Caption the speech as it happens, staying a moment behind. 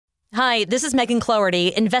Hi, this is Megan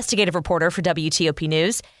Cloherty, investigative reporter for WTOP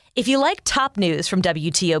News. If you like top news from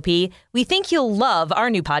WTOP, we think you'll love our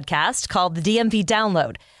new podcast called The DMV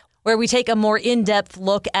Download, where we take a more in-depth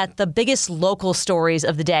look at the biggest local stories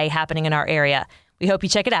of the day happening in our area. We hope you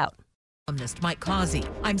check it out. Columnist Mike Causey.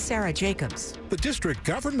 I'm Sarah Jacobs. The district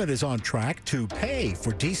government is on track to pay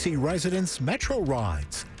for D.C. residents' metro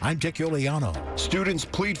rides. I'm Dick Iuliano. Students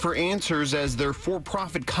plead for answers as their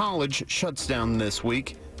for-profit college shuts down this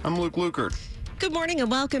week. I'm Luke Lukert. Good morning and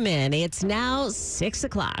welcome in. It's now 6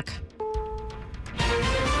 o'clock.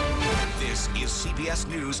 This is CBS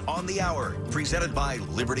News on the Hour, presented by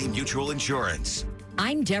Liberty Mutual Insurance.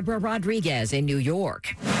 I'm Deborah Rodriguez in New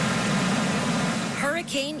York.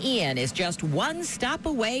 Hurricane Ian is just one stop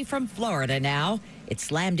away from Florida now. It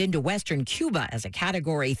slammed into western Cuba as a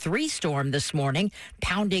Category 3 storm this morning,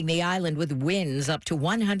 pounding the island with winds up to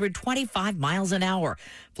 125 miles an hour.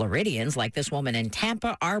 Floridians, like this woman in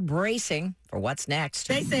Tampa, are bracing for what's next.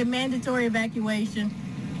 They say mandatory evacuation.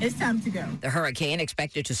 It's time to go. The hurricane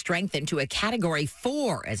expected to strengthen to a Category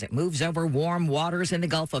 4 as it moves over warm waters in the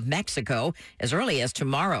Gulf of Mexico as early as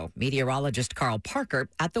tomorrow. Meteorologist Carl Parker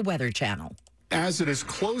at the Weather Channel. As it is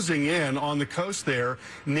closing in on the coast there,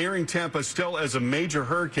 nearing Tampa still as a major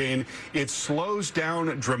hurricane, it slows down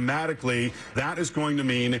dramatically. That is going to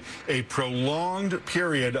mean a prolonged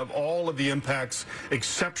period of all of the impacts,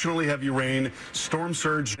 exceptionally heavy rain, storm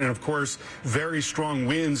surge, and of course, very strong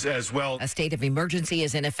winds as well. A state of emergency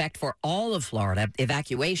is in effect for all of Florida.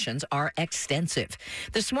 Evacuations are extensive.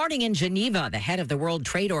 This morning in Geneva, the head of the World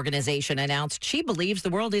Trade Organization announced she believes the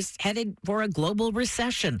world is headed for a global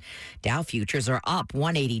recession. Dow futures are up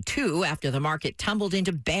 182 after the market tumbled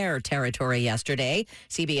into bear territory yesterday.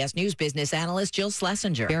 CBS News business analyst Jill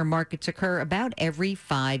Schlesinger. Bear markets occur about every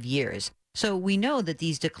 5 years. So we know that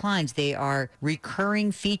these declines, they are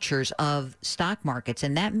recurring features of stock markets.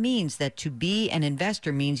 And that means that to be an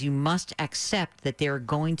investor means you must accept that there are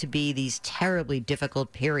going to be these terribly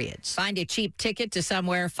difficult periods. Find a cheap ticket to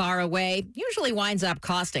somewhere far away usually winds up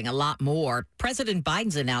costing a lot more. President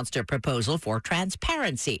Biden's announced a proposal for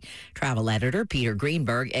transparency. Travel editor Peter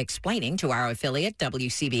Greenberg explaining to our affiliate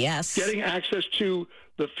WCBS. Getting access to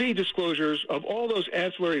the fee disclosures of all those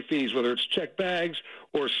ancillary fees, whether it's checked bags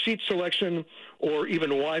or seat selection or even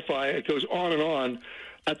Wi-Fi, it goes on and on.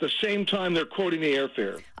 At the same time, they're quoting the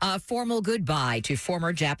airfare. A formal goodbye to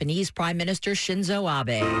former Japanese Prime Minister Shinzo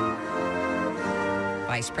Abe.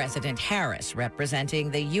 Vice President Harris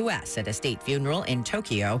representing the U.S. at a state funeral in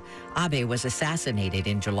Tokyo. Abe was assassinated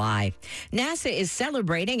in July. NASA is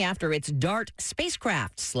celebrating after its DART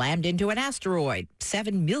spacecraft slammed into an asteroid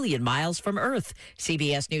 7 million miles from Earth.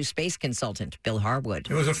 CBS News space consultant Bill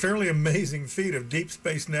Harwood. It was a fairly amazing feat of deep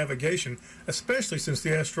space navigation, especially since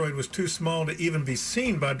the asteroid was too small to even be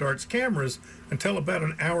seen by DART's cameras until about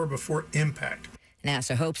an hour before impact.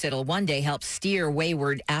 NASA hopes it'll one day help steer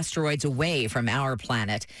wayward asteroids away from our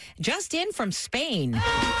planet. Just in from Spain.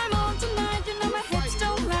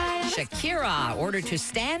 Shakira ordered to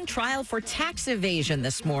stand trial for tax evasion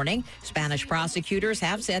this morning. Spanish prosecutors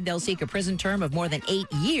have said they'll seek a prison term of more than 8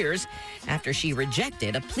 years after she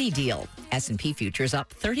rejected a plea deal. S&P futures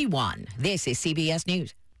up 31. This is CBS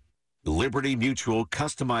News. Liberty Mutual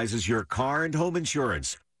customizes your car and home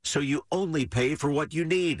insurance, so you only pay for what you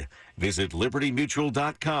need. Visit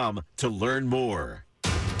libertymutual.com to learn more.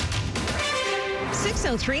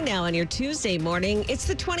 6:03 now on your Tuesday morning. It's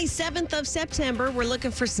the 27th of September. We're looking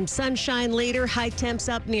for some sunshine later. High temps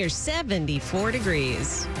up near 74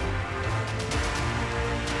 degrees.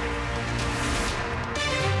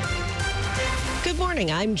 Good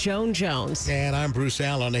morning. I'm Joan Jones. And I'm Bruce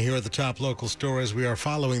Allen. Here are the top local stories we are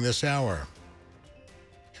following this hour.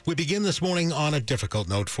 We begin this morning on a difficult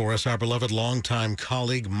note for us. Our beloved longtime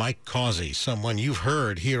colleague, Mike Causey, someone you've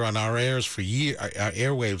heard here on our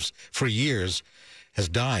airwaves for years, has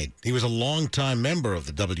died. He was a longtime member of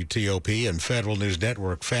the WTOP and Federal News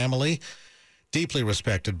Network family, deeply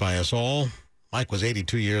respected by us all. Mike was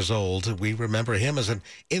 82 years old. We remember him as an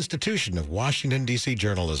institution of Washington, D.C.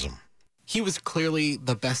 journalism. He was clearly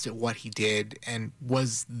the best at what he did and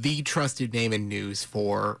was the trusted name in news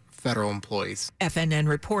for federal employees. FNN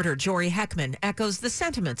reporter Jory Heckman echoes the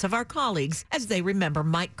sentiments of our colleagues as they remember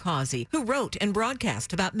Mike Causey, who wrote and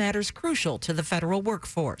broadcast about matters crucial to the federal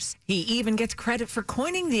workforce. He even gets credit for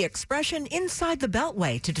coining the expression inside the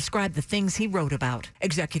Beltway to describe the things he wrote about.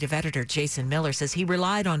 Executive editor Jason Miller says he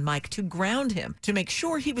relied on Mike to ground him, to make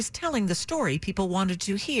sure he was telling the story people wanted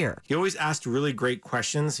to hear. He always asked really great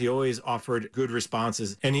questions. He always offered good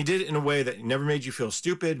responses, and he did it in a way that never made you feel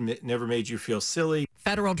stupid, never made you feel silly.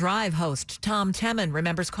 Federal Drive host Tom Temin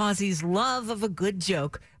remembers Causey's love of a good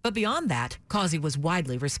joke. But beyond that, Causey was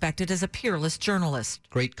widely respected as a peerless journalist.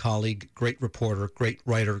 Great colleague, great reporter, great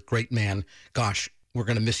writer, great man. Gosh, we're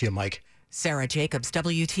going to miss you, Mike. Sarah Jacobs,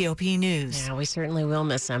 WTOP News. Yeah, we certainly will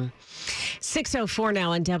miss him. 6:04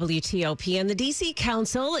 now on WTOP, and the D.C.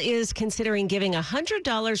 Council is considering giving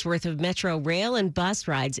 $100 worth of Metro rail and bus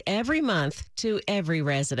rides every month to every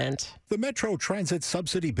resident. The Metro Transit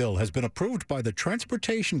subsidy bill has been approved by the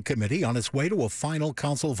Transportation Committee on its way to a final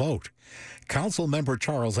council vote. Council member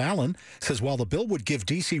Charles Allen says while the bill would give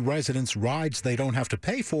D.C. residents rides they don't have to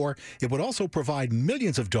pay for, it would also provide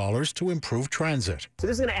millions of dollars to improve transit. So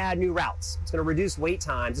this is going to add new routes. It's going to reduce wait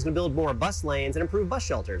times. It's going to build more bus lanes and improve bus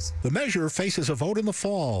shelters. The measure faces a vote in the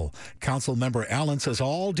fall. Council member Allen says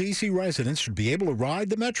all D.C. residents should be able to ride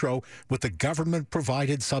the Metro with the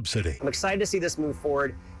government-provided subsidy. I'm excited to see this move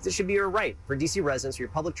forward. This should be your right for D.C. residents for your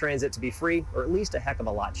public transit to be free or at least a heck of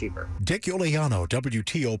a lot cheaper. Dick Iuliano,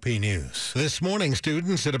 WTOP News. This morning,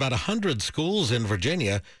 students at about 100 schools in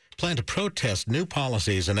Virginia plan to protest new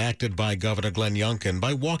policies enacted by Governor Glenn Youngkin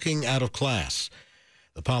by walking out of class.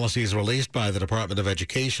 The policies released by the Department of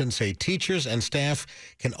Education say teachers and staff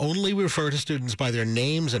can only refer to students by their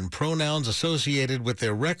names and pronouns associated with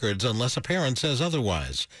their records unless a parent says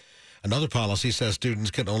otherwise. Another policy says students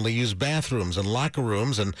can only use bathrooms and locker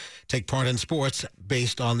rooms and take part in sports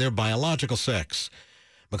based on their biological sex.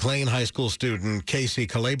 McLean High School student Casey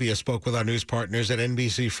Calabia spoke with our news partners at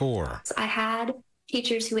NBC4. I had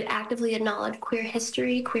teachers who would actively acknowledge queer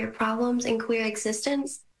history, queer problems, and queer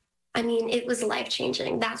existence. I mean, it was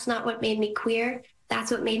life-changing. That's not what made me queer. That's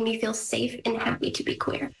what made me feel safe and happy to be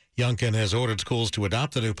queer. Youngkin has ordered schools to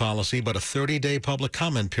adopt the new policy, but a 30-day public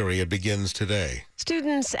comment period begins today.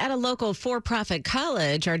 Students at a local for-profit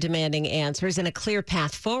college are demanding answers and a clear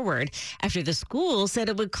path forward after the school said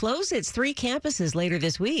it would close its 3 campuses later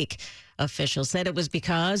this week. Officials said it was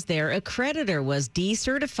because their accreditor was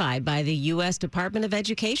decertified by the U.S. Department of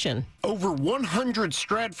Education. Over 100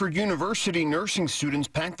 Stratford University nursing students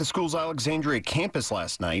packed the school's Alexandria campus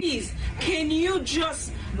last night. Please, can you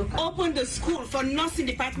just open the school for nursing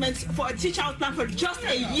departments for a teacher plan for just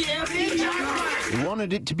a year? They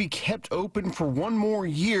wanted it to be kept open for 1 more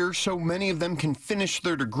year so many of them can finish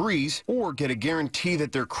their degrees or get a guarantee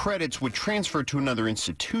that their credits would transfer to another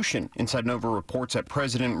institution. Inside Nova reports that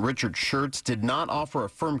President Richard Schertz did not offer a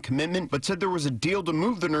firm commitment, but said there was a deal to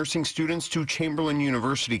move the nursing students to Chamberlain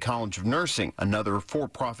University College of Nursing, another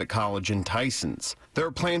for-profit college in Tysons. There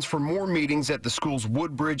are plans for more meetings at the school's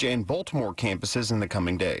Woodbridge and Baltimore campuses in the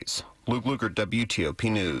coming days. Luke Luker,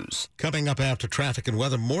 WTOP News. Coming up after traffic and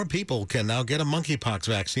weather, more people can now get a monkeypox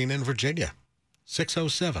vaccine in Virginia.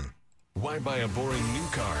 6:07. Why buy a boring new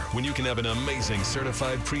car when you can have an amazing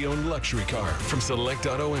certified pre-owned luxury car from Select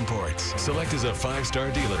Auto Imports? Select is a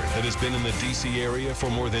 5-star dealer that has been in the D.C. area for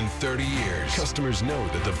more than 30 years. Customers know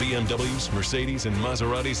that the BMWs, Mercedes, and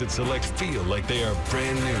Maseratis at Select feel like they are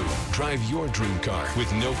brand new. Drive your dream car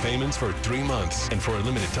with no payments for 3 months. And for a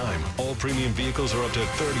limited time, all premium vehicles are up to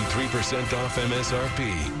 33% off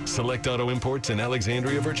MSRP. Select Auto Imports in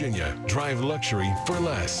Alexandria, Virginia. Drive luxury for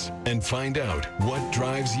less and find out what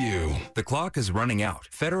drives you. The clock is running out.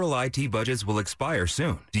 Federal IT budgets will expire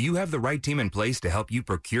soon. Do you have the right team in place to help you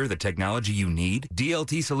procure the technology you need?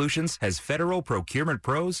 DLT Solutions has federal procurement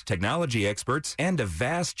pros, technology experts, and a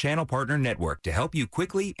vast channel partner network to help you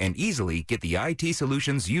quickly and easily get the IT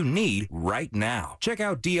solutions you need right now. Check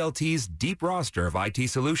out DLT's deep roster of IT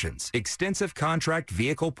solutions, extensive contract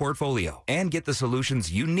vehicle portfolio, and get the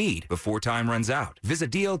solutions you need before time runs out. Visit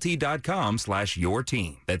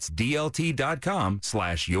DLT.com/yourteam. That's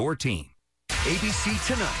DLT.com/yourteam. ABC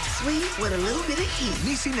Tonight. Sweet with a little bit of heat.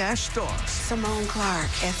 Niecy Nash stars. Simone Clark,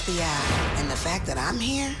 FBI. And the fact that I'm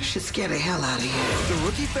here should scare the hell out of you. The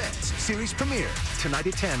Rookie Feds series premiere tonight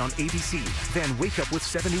at 10 on ABC. Then wake up with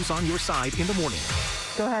 7 News on your side in the morning.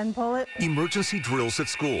 Go ahead and pull it. Emergency drills at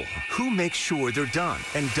school. Who makes sure they're done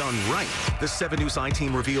and done right? The 7 News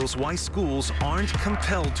I-Team reveals why schools aren't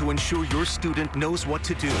compelled to ensure your student knows what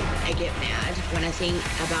to do. I get mad when I think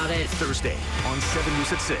about it. Thursday on 7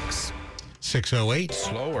 News at 6. 6:08.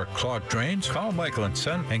 Slow or clogged drains? Call Michael &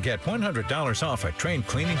 Son and get $100 off at drain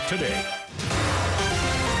cleaning today.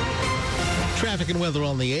 Traffic and weather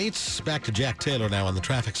on the 8s. Back to Jack Taylor now on the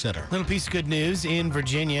traffic center. Little piece of good news in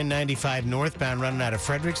Virginia, 95 northbound running out of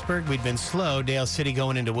Fredericksburg. We'd been slow. Dale City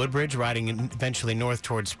going into Woodbridge, riding eventually north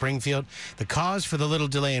towards Springfield. The cause for the little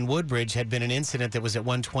delay in Woodbridge had been an incident that was at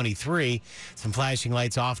 123. Some flashing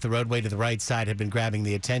lights off the roadway to the right side had been grabbing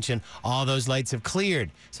the attention. All those lights have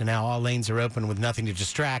cleared. So now all lanes are open with nothing to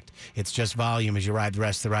distract. It's just volume as you ride the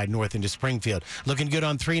rest of the ride north into Springfield. Looking good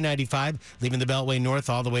on 395, leaving the Beltway north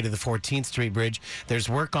all the way to the 14th Street Bridge. There's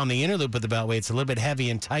work on the inner loop of the Beltway. It's a little bit heavy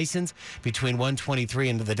in Tysons between 123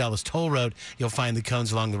 and the Dulles Toll Road. You'll find the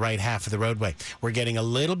cones along the right half of the roadway. We're getting a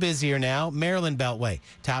little busier now. Maryland Beltway,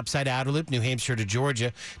 topside outer loop, New Hampshire to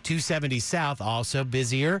Georgia. 270 south, also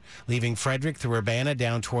busier, leaving Frederick through Urbana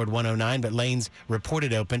down toward 109, but lanes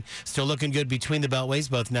reported open. Still looking good between the Beltways,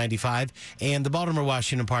 both 95 and the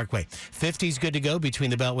Baltimore-Washington Parkway. 50's good to go between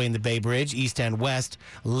the Beltway and the Bay Bridge, east and west.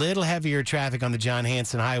 Little heavier traffic on the John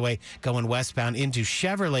Hanson Highway going westbound into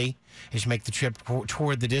Cheverly as you make the trip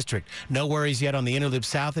toward the district. No worries yet on the inner loop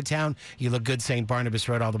south of town. You look good St. Barnabas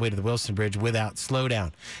Road all the way to the Wilson Bridge without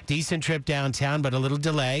slowdown. Decent trip downtown, but a little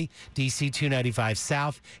delay. DC 295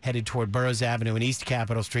 south, headed toward Burroughs Avenue and East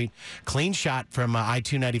Capitol Street. Clean shot from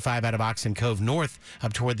I-295 out of Oxon Cove north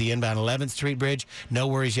up toward the inbound 11th Street Bridge. No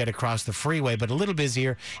worries yet across the freeway, but a little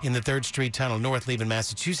busier in the 3rd Street Tunnel north, leaving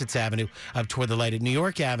Massachusetts Avenue up toward the light at New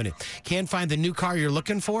York Avenue. Can't find the new car you're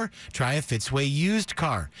looking for? Try a Fitzway used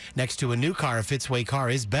car. Next to a new car, a Fitzway car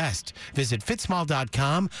is best. Visit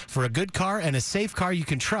fitzmall.com for a good car and a safe car you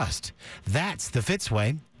can trust. That's the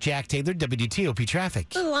Fitzway. Jack Taylor, WTOP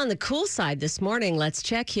Traffic. A little on the cool side this morning. Let's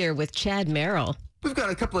check here with Chad Merrill. We've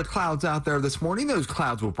got a couple of clouds out there this morning. Those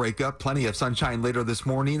clouds will break up. Plenty of sunshine later this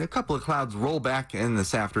morning. A couple of clouds roll back in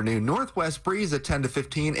this afternoon. Northwest breeze at 10 to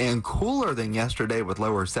 15 and cooler than yesterday with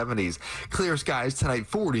lower 70s. Clear skies tonight,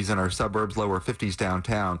 40s in our suburbs, lower 50s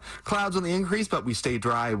downtown. Clouds on the increase, but we stay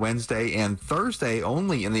dry Wednesday and Thursday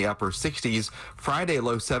only in the upper 60s. Friday,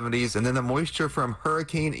 low 70s. And then the moisture from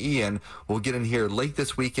Hurricane Ian will get in here late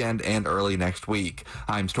this weekend and early next week.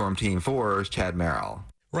 I'm Storm Team 4's Chad Merrill.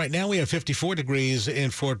 Right now we have 54 degrees in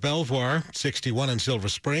Fort Belvoir, 61 in Silver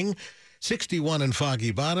Spring, 61 in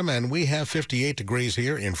Foggy Bottom, and we have 58 degrees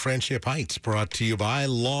here in Friendship Heights, brought to you by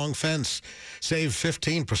Long Fence. Save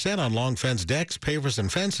 15% on Long Fence decks, pavers, and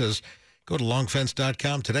fences. Go to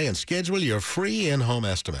longfence.com today and schedule your free in-home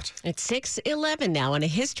estimate. It's 6:11 now, and a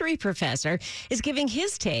history professor is giving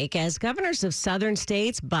his take as governors of southern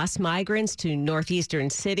states bus migrants to northeastern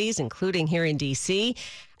cities, including here in D.C.,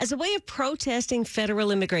 as a way of protesting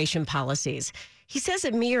federal immigration policies. He says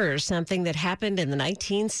it mirrors something that happened in the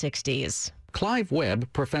 1960s. Clive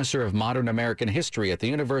Webb, professor of modern American history at the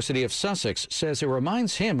University of Sussex, says it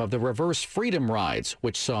reminds him of the reverse freedom rides,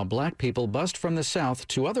 which saw black people bused from the South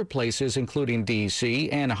to other places, including D.C.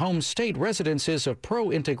 and home state residences of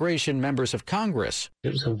pro-integration members of Congress.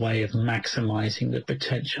 It was a way of maximizing the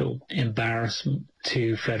potential embarrassment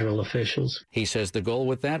to federal officials. He says the goal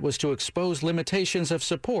with that was to expose limitations of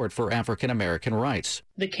support for African American rights.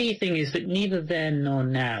 The key thing is that neither then nor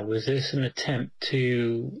now was this an attempt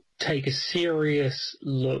to take a serious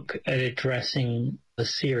look at addressing a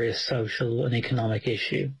serious social and economic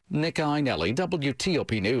issue. Nick Einelli,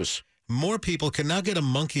 WTOP News. More people can now get a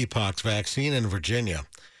monkeypox vaccine in Virginia.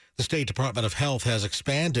 The State Department of Health has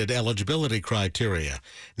expanded eligibility criteria.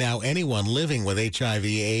 Now, anyone living with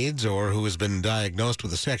HIV/AIDS or who has been diagnosed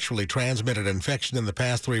with a sexually transmitted infection in the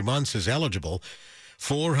past 3 months is eligible.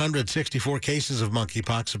 464 cases of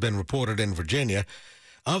monkeypox have been reported in Virginia.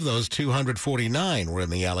 Of those, 249 were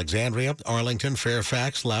in the Alexandria, Arlington,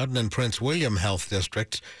 Fairfax, Loudoun, and Prince William health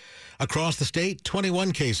districts. Across the state,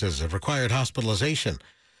 21 cases have required hospitalization.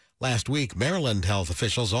 Last week, Maryland health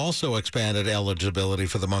officials also expanded eligibility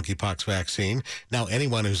for the monkeypox vaccine. Now,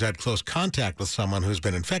 anyone who's had close contact with someone who's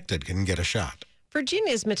been infected can get a shot.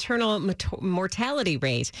 Virginia's maternal mortality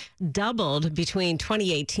rate doubled between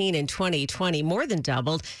 2018 and 2020, more than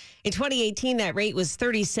doubled. In 2018, that rate was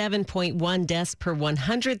 37.1 deaths per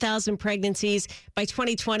 100,000 pregnancies. By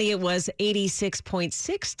 2020, it was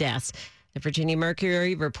 86.6 deaths. The Virginia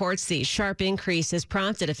Mercury reports the sharp increase has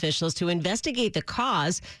prompted officials to investigate the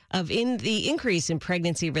cause of the increase in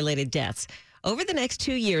pregnancy-related deaths. Over the next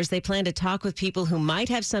 2 years, they plan to talk with people who might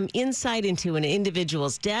have some insight into an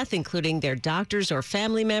individual's death, including their doctors or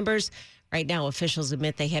family members. Right now, officials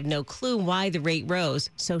admit they have no clue why the rate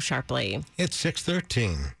rose so sharply. It's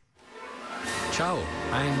 6:13. Ciao,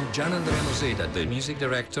 I'm Gian Andrea Noseda, the music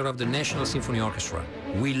director of the National Symphony Orchestra.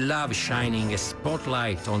 We love shining a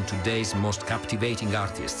spotlight on today's most captivating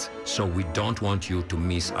artists, so we don't want you to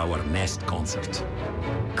miss our next concert.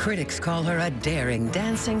 Critics call her a daring,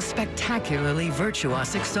 dancing, spectacularly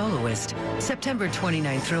virtuosic soloist. September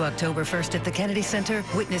 29th through October 1st at the Kennedy Center,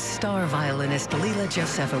 witness star violinist Lila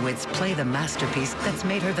Josefowicz play the masterpiece that's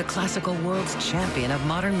made her the classical world's champion of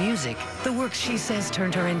modern music. The work, she says,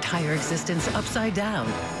 turned her entire existence upside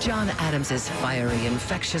down. John Adams's fiery,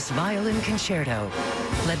 infectious violin concerto.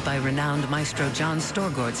 Led by renowned maestro John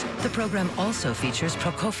Storgortz, the program also features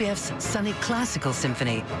Prokofiev's Sonic Classical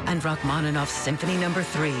Symphony and Rachmaninoff's Symphony No.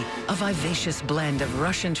 3, a vivacious blend of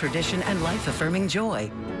Russian tradition and life-affirming joy.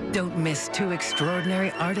 Don't miss two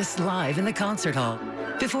extraordinary artists live in the concert hall.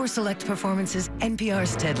 Before select performances,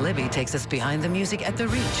 NPR's Ted Libby takes us behind the music at The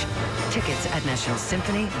Reach. Tickets at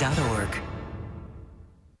nationalsymphony.org.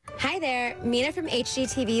 Hi there, Mina from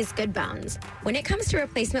HGTV's Good Bones. When it comes to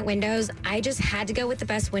replacement windows, I just had to go with the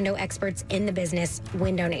best window experts in the business,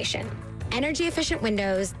 Window Nation. Energy-efficient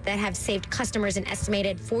windows that have saved customers an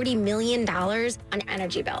estimated $40 million on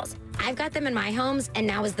energy bills. I've got them in my homes, and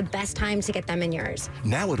now is the best time to get them in yours.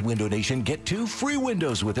 Now at Window Nation, get 2 free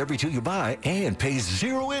windows with every 2 you buy and pay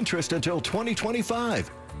 0 interest until 2025.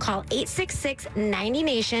 Call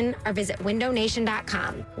 866-90-NATION or visit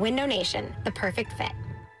windownation.com. Window Nation, the perfect fit.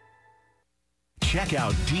 Check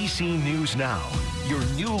out DC News Now, your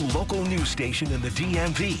new local news station in the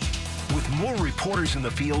DMV. With more reporters in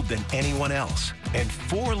the field than anyone else and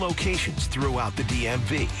 4 locations throughout the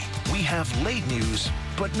DMV. We have late news,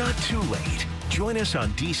 but not too late. Join us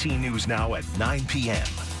on DC News Now at 9 p.m.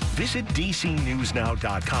 Visit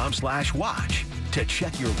dcnewsnow.com/watch to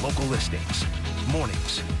check your local listings.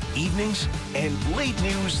 Mornings, evenings, and late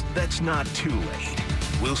news that's not too late.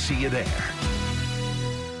 We'll see you there.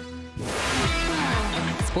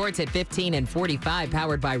 Sports at 15 and 45,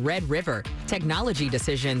 powered by Red River. Technology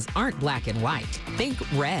decisions aren't black and white. Think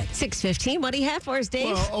red. 6:15. What do you have for us,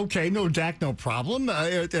 Dave? Well, okay, no Dak, no problem.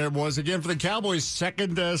 It was again for the Cowboys'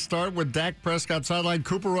 second start with Dak Prescott sideline.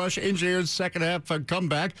 Cooper Rush engineered second half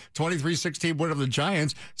comeback. 23-16 win of the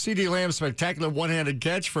Giants. CeeDee Lamb spectacular one-handed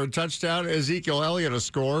catch for a touchdown. Ezekiel Elliott a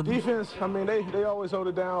score. Defense, I mean, they always hold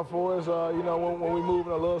it down for us. When we move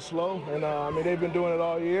a little slow, and they've been doing it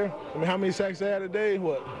all year. I mean, how many sacks they had today?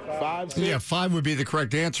 What? 5, 6? Yeah, 5 would be the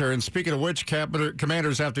correct answer. And speaking of which,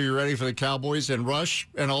 Commanders have to be ready for the Cowboys and rush,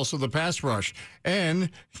 and also the pass rush.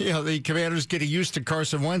 And, the Commanders getting used to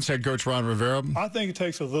Carson Wentz, head coach Ron Rivera. I think it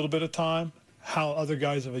takes a little bit of time, how other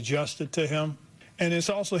guys have adjusted to him. And it's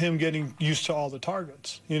also him getting used to all the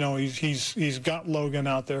targets. He's got Logan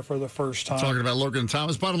out there for the first time. Talking about Logan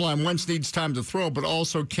Thomas. Bottom line, Wentz needs time to throw, but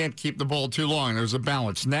also can't keep the ball too long. There's a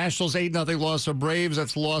balance. Nationals 8-0 loss of Braves.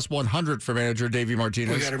 That's loss 100 for manager Davey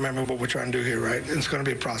Martinez. We got to remember what we're trying to do here, right? It's going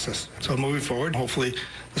to be a process. So moving forward, hopefully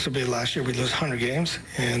this will be last year we lose 100 games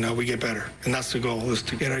and we get better. And that's the goal, is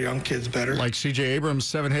to get our young kids better. Like C.J. Abrams,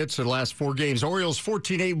 7 hits in the last 4 games. Orioles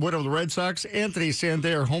 14-8 win over the Red Sox. Anthony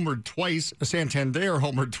Santander homered twice.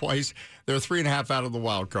 They're 3.5 out of the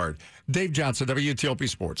wild card. Dave Johnson, WTOP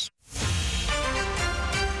Sports.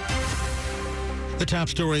 The top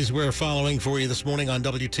stories we're following for you this morning on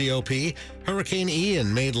WTOP. Hurricane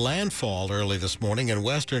Ian made landfall early this morning in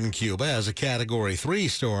western Cuba as a Category 3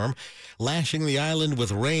 storm, lashing the island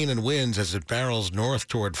with rain and winds as it barrels north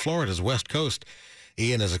toward Florida's west coast.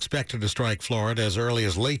 Ian is expected to strike Florida as early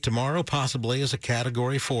as late tomorrow, possibly as a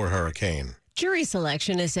Category 4 hurricane. Jury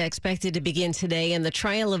selection is expected to begin today in the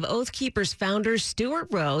trial of Oath Keepers founder Stuart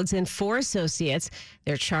Rhodes and 4 associates.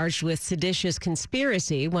 They're charged with seditious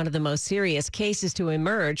conspiracy, one of the most serious cases to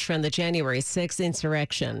emerge from the January 6th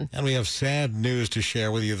insurrection. And we have sad news to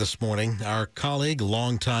share with you this morning. Our colleague,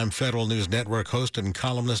 longtime Federal News Network host and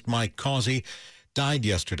columnist Mike Causey died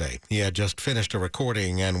yesterday. He had just finished a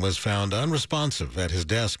recording and was found unresponsive at his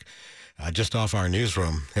desk. Just off our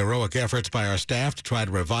newsroom. Heroic efforts by our staff to try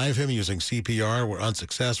to revive him using CPR were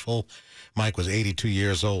unsuccessful. Mike was 82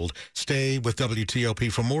 years old. Stay with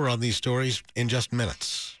WTOP for more on these stories in just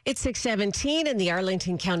minutes. It's 6:17, and the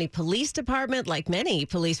Arlington County Police Department, like many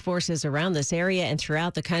police forces around this area and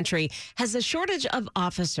throughout the country, has a shortage of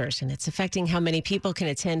officers, and it's affecting how many people can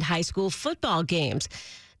attend high school football games.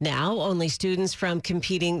 Now, only students from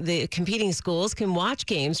competing schools can watch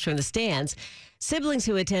games from the stands. Siblings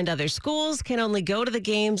who attend other schools can only go to the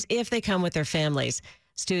games if they come with their families.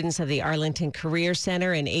 Students of the Arlington Career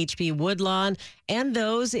Center and HB Woodlawn and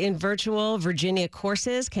those in virtual Virginia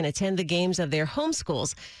courses can attend the games of their home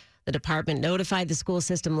schools. The department notified the school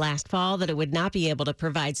system last fall that it would not be able to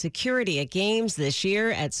provide security at games this year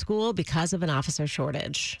at school because of an officer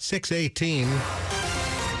shortage. 6:18.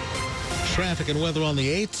 Traffic and weather on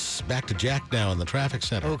the 8s. Back to Jack now in the traffic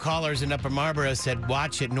center. Oh, callers in Upper Marlboro said,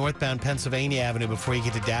 watch it northbound Pennsylvania Avenue before you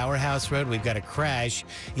get to Dower House Road. We've got a crash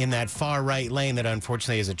in that far right lane that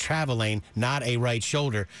unfortunately is a travel lane, not a right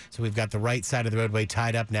shoulder. So we've got the right side of the roadway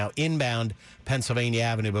tied up now inbound Pennsylvania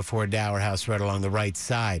Avenue before Dower House Road along the right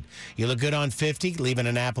side. You look good on 50, leaving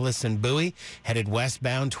Annapolis and Bowie, headed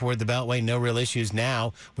westbound toward the Beltway. No real issues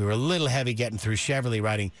now. We were a little heavy getting through Cheverly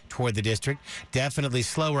riding toward the district. Definitely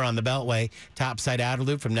slower on the Beltway. Topside outer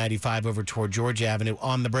loop from 95 over toward Georgia Avenue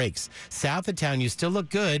on the brakes. South of town, you still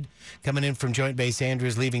look good. Coming in from Joint Base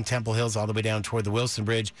Andrews, leaving Temple Hills all the way down toward the Wilson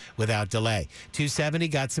Bridge without delay. 270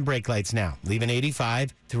 got some brake lights now. Leaving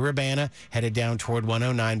 85 through Urbana, headed down toward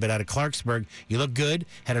 109, but out of Clarksburg, you look good.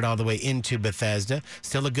 Headed all the way into Bethesda.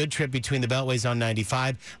 Still a good trip between the Beltways on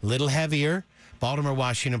 95. Little heavier.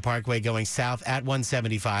 Baltimore-Washington Parkway going south at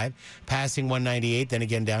 175, passing 198, then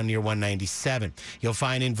again down near 197. You'll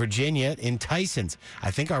find in Virginia, in Tysons, I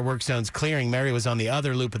think our work zone's clearing. Mary was on the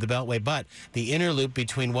other loop of the Beltway, but the inner loop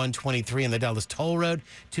between 123 and the Dulles Toll Road,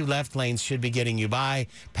 2 left lanes should be getting you by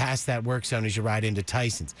past that work zone as you ride into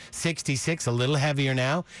Tysons. 66, a little heavier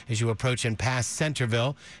now as you approach and pass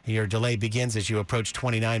Centerville. Your delay begins as you approach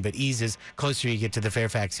 29, but eases closer you get to the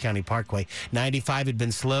Fairfax County Parkway. 95 had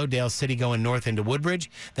been slow. Dale City going north into Woodbridge,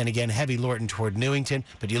 then again heavy Lorton toward Newington,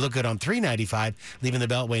 but you look good on 395, leaving the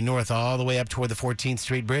Beltway north all the way up toward the 14th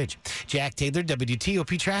Street Bridge. Jack Taylor,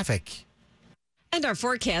 WTOP Traffic. And our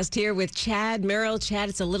forecast here with Chad Merrill. Chad,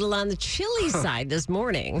 it's a little on the chilly side this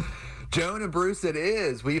morning. Joan and Bruce, it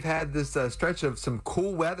is. We've had this stretch of some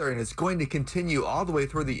cool weather, and it's going to continue all the way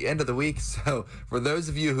through the end of the week. So for those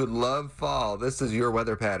of you who love fall, this is your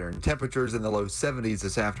weather pattern. Temperatures in the low 70s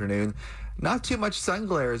this afternoon. Not too much sun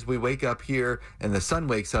glare as we wake up here, and the sun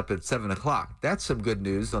wakes up at 7 o'clock. That's some good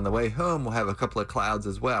news. On the way home, we'll have a couple of clouds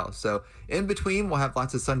as well. So in between, we'll have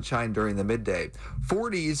lots of sunshine during the midday.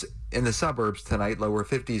 40s in the suburbs tonight, lower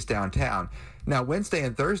 50s downtown. Now, Wednesday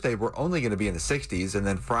and Thursday, we're only going to be in the 60s, and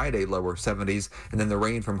then Friday, lower 70s, and then the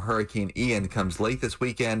rain from Hurricane Ian comes late this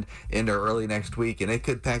weekend into early next week, and it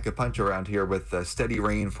could pack a punch around here with steady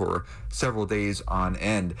rain for several days on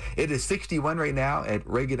end. It is 61 right now at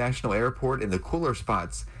Reagan National Airport in the cooler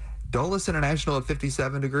spots. Dulles International at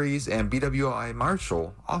 57 degrees, and BWI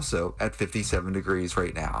Marshall also at 57 degrees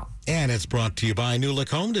right now. And it's brought to you by New Look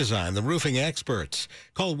Home Design, the roofing experts.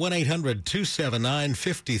 Call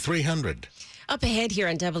 1-800-279-5300. Up ahead here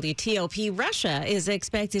on WTOP, Russia is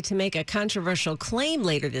expected to make a controversial claim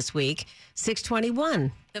later this week.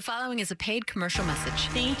 621. The following is a paid commercial message.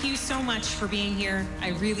 Thank you so much for being here.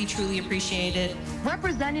 I really, truly appreciate it.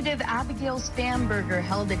 Representative Abigail Spanberger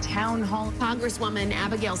held a town hall. Congresswoman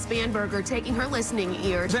Abigail Spanberger taking her listening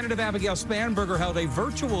ear. Representative Abigail Spanberger held a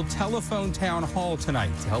virtual telephone town hall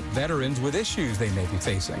tonight to help veterans with issues they may be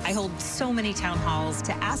facing. I hold so many town halls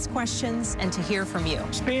to ask questions and to hear from you.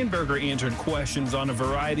 Spanberger answered questions on a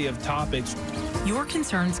variety of topics. Your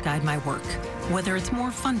concerns guide my work, whether it's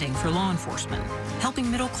more funding for law enforcement, helping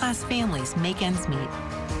middle-class families make ends meet,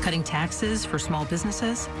 cutting taxes for small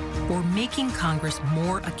businesses, or making Congress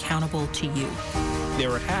more accountable to you. They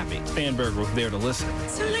were happy. Spanberger was there to listen.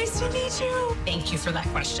 So nice to meet you. Thank you for that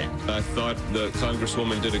question. I thought the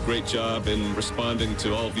Congresswoman did a great job in responding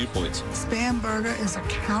to all viewpoints. Spanberger is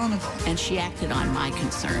accountable. And she acted on my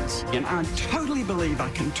concerns. And I totally believe I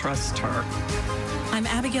can trust her. I'm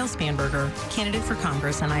Abigail Spanberger, candidate for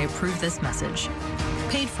Congress, and I approve this message.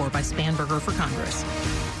 Paid for by Spanberger for Congress.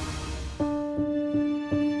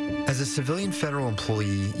 As a civilian federal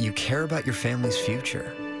employee, you care about your family's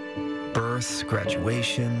future. Births,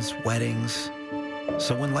 graduations, weddings.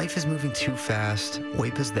 So when life is moving too fast,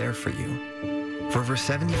 WAEPA's there for you. For over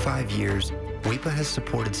 75 years, WAEPA has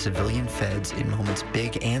supported civilian feds in moments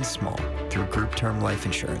big and small through group term life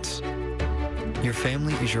insurance. Your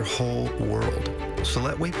family is your whole world, so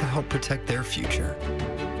let WAEPA help protect their future.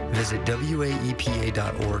 Visit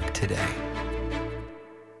WAEPA.org today.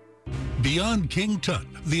 Beyond King Tut,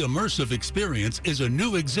 the immersive experience is a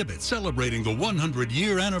new exhibit celebrating the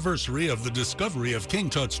 100-year anniversary of the discovery of King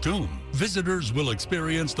Tut's tomb. Visitors will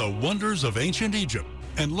experience the wonders of ancient Egypt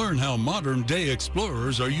and learn how modern-day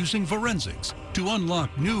explorers are using forensics to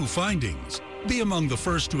unlock new findings. Be among the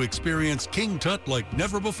first to experience King Tut like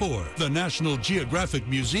never before. The National Geographic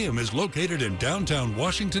Museum is located in downtown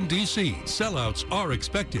Washington, D.C. Sellouts are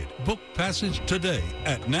expected. Book passage today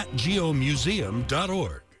at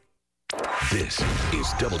natgeomuseum.org. This is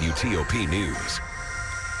WTOP News.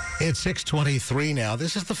 It's 6:23 now.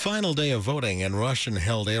 This is the final day of voting in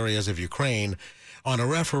Russian-held areas of Ukraine on a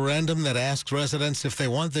referendum that asks residents if they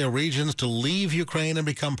want their regions to leave Ukraine and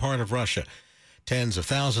become part of Russia. Tens of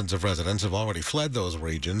thousands of residents have already fled those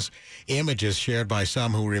regions. Images shared by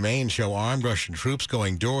some who remain show armed Russian troops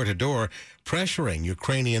going door to door, pressuring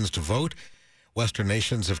Ukrainians to vote. Western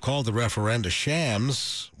nations have called the referenda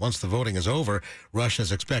shams. Once the voting is over, Russia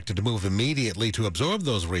is expected to move immediately to absorb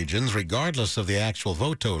those regions, regardless of the actual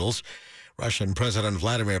vote totals. Russian President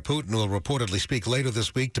Vladimir Putin will reportedly speak later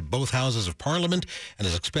this week to both houses of parliament and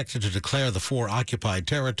is expected to declare the 4 occupied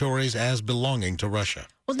territories as belonging to Russia.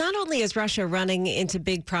 Well, not only is Russia running into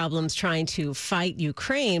big problems trying to fight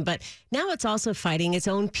Ukraine, but now it's also fighting its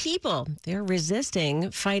own people. They're resisting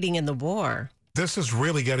fighting in the war. This is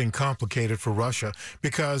really getting complicated for Russia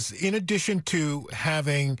because in addition to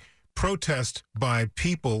having protest by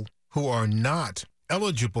people who are not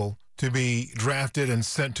eligible to be drafted and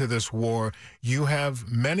sent to this war, you have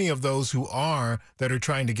many of those who are that are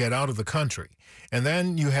trying to get out of the country. And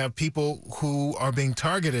then you have people who are being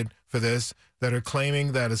targeted for this that are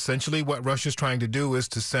claiming that essentially what Russia's trying to do is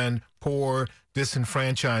to send poor,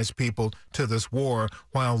 disenfranchised people to this war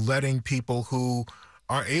while letting people who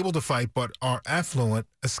are able to fight but are affluent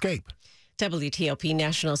escape. WTOP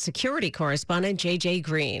national security correspondent J.J.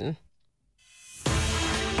 Green.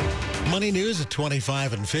 Money news at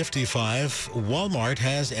 25 and 55. Walmart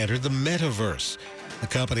has entered the metaverse. The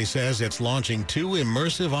company says it's launching 2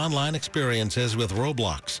 immersive online experiences with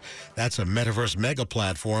Roblox. That's a metaverse mega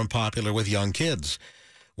platform popular with young kids.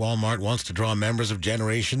 Walmart wants to draw members of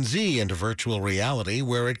Generation Z into virtual reality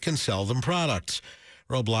where it can sell them products.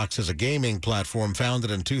 Roblox is a gaming platform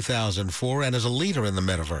founded in 2004 and is a leader in the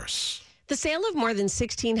metaverse. The sale of more than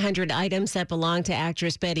 1,600 items that belong to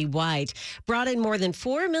actress Betty White brought in more than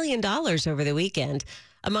 $4 million over the weekend.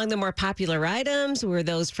 Among the more popular items were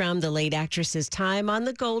those from the late actress's time on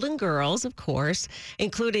The Golden Girls, of course,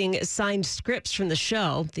 including signed scripts from the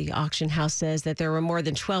show. The auction house says that there were more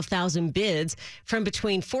than 12,000 bids from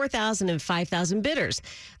between 4,000 and 5,000 bidders.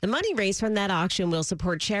 The money raised from that auction will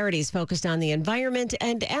support charities focused on the environment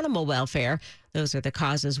and animal welfare. Those are the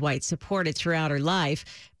causes White supported throughout her life.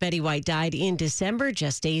 Betty White died in December,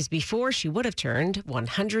 just days before she would have turned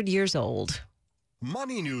 100 years old.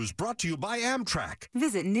 Money news brought to you by Amtrak.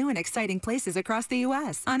 Visit new and exciting places across the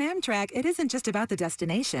U.S. On Amtrak, it isn't just about the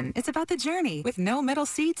destination. It's about the journey. With no middle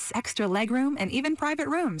seats, extra legroom, and even private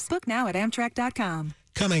rooms. Book now at Amtrak.com.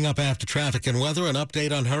 Coming up after traffic and weather, an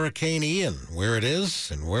update on Hurricane Ian, where it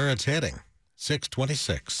is and where it's heading.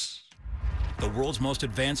 6:26. The world's most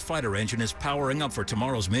advanced fighter engine is powering up for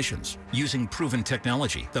tomorrow's missions. Using proven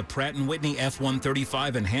technology, the Pratt & Whitney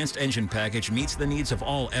F135 Enhanced Engine Package meets the needs of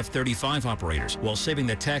all F-35 operators while saving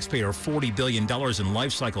the taxpayer $40 billion in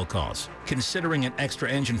life cycle costs. Considering an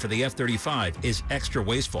extra engine for the F-35 is extra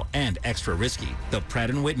wasteful and extra risky. The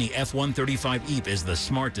Pratt & Whitney F135 EAP is the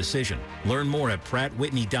smart decision. Learn more at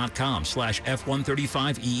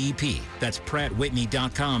prattwhitney.com/F135EEP. That's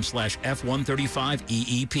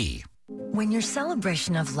prattwhitney.com/F135EEP. When your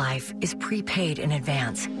celebration of life is prepaid in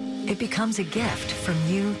advance, it becomes a gift from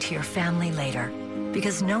you to your family later,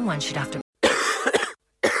 because no one should have to.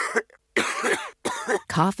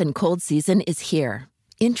 Cough and cold season is here.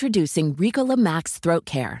 Introducing Ricola Max Throat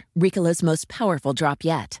Care, Ricola's most powerful drop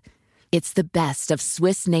yet. It's the best of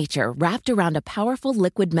Swiss nature wrapped around a powerful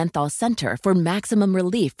liquid menthol center for maximum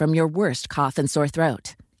relief from your worst cough and sore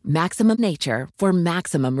throat. Maximum nature for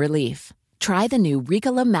maximum relief. Try the new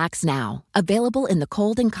Ricola Max now, available in the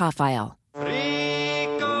cold and cough aisle.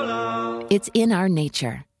 Ricola. It's in our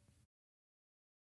nature.